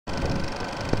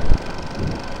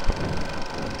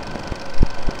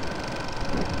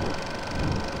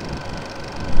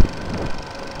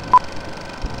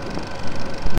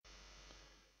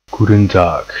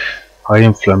Gutendag. I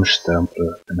am Flemish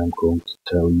Templar and I'm going to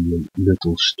tell you a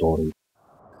little story.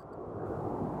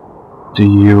 The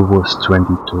year was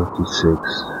 2036.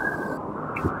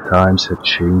 The times had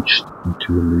changed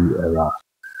into a new era.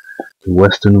 The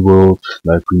Western world,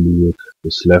 like we knew it,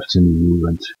 was left in the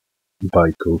ruins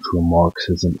by cultural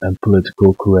marxism and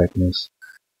political correctness.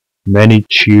 Many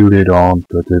cheered it on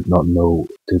but did not know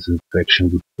this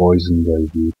infection would poison their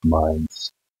youth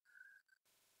minds.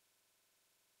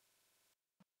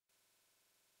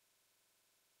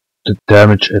 The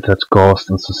damage it had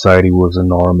caused in society was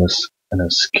enormous and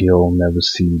a scale never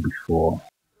seen before.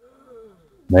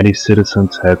 Many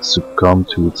citizens had succumbed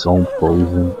to its own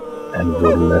poison and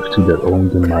were left to their own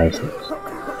demises.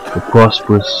 The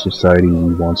prosperous society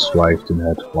we once thrived in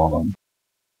had fallen.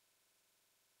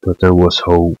 But there was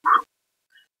hope.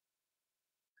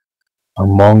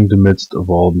 Among the midst of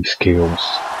all these chaos,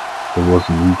 there was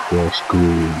a new force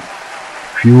growing.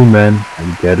 Few men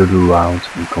had gathered around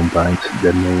and combined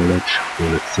their knowledge for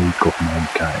the sake of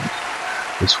mankind.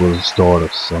 This was the start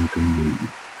of something new.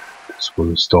 This was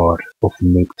the start of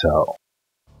mgtow.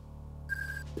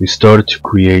 They started to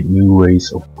create new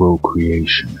ways of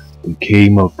procreation. They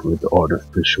came up with the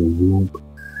artificial womb.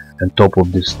 On top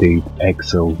of this state,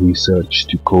 eggcell research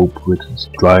to cope with the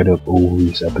dried up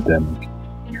ovaries epidemic.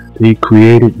 They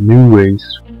created new ways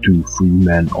to free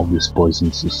men of this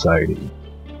poisoned society.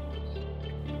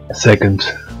 Second,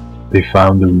 they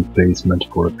found a replacement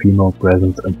for a female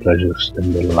presence and pleasures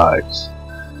in their lives.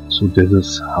 So this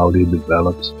is how they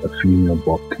developed a female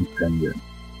bot companion.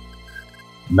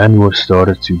 Men were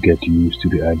started to get used to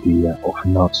the idea of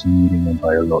not needing a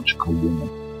biological woman.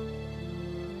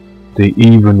 They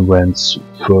even went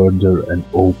further and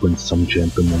opened some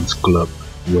gentlemen's club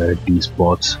where these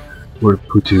bots were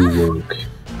put to work.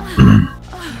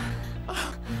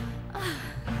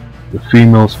 The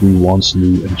females we once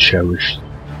knew and cherished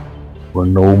were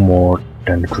no more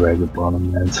than a drag upon a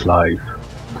man's life,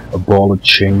 a ball and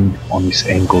chain on his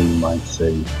ankle you might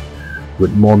say.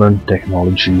 With modern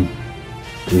technology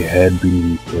they had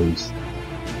been replaced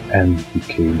and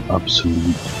became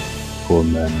obsolete for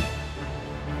men.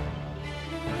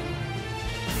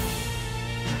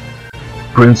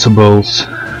 Principles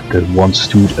that once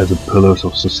stood as the pillars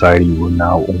of society were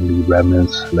now only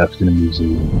remnants left in a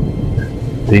museum.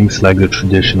 Things like the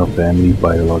tradition of family,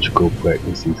 biological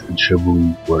practices and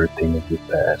chivalry were a thing of the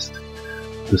past.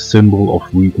 The symbol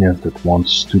of weakness that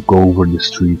once took over the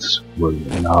streets were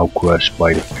now crushed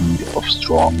by the feet of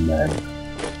strong men.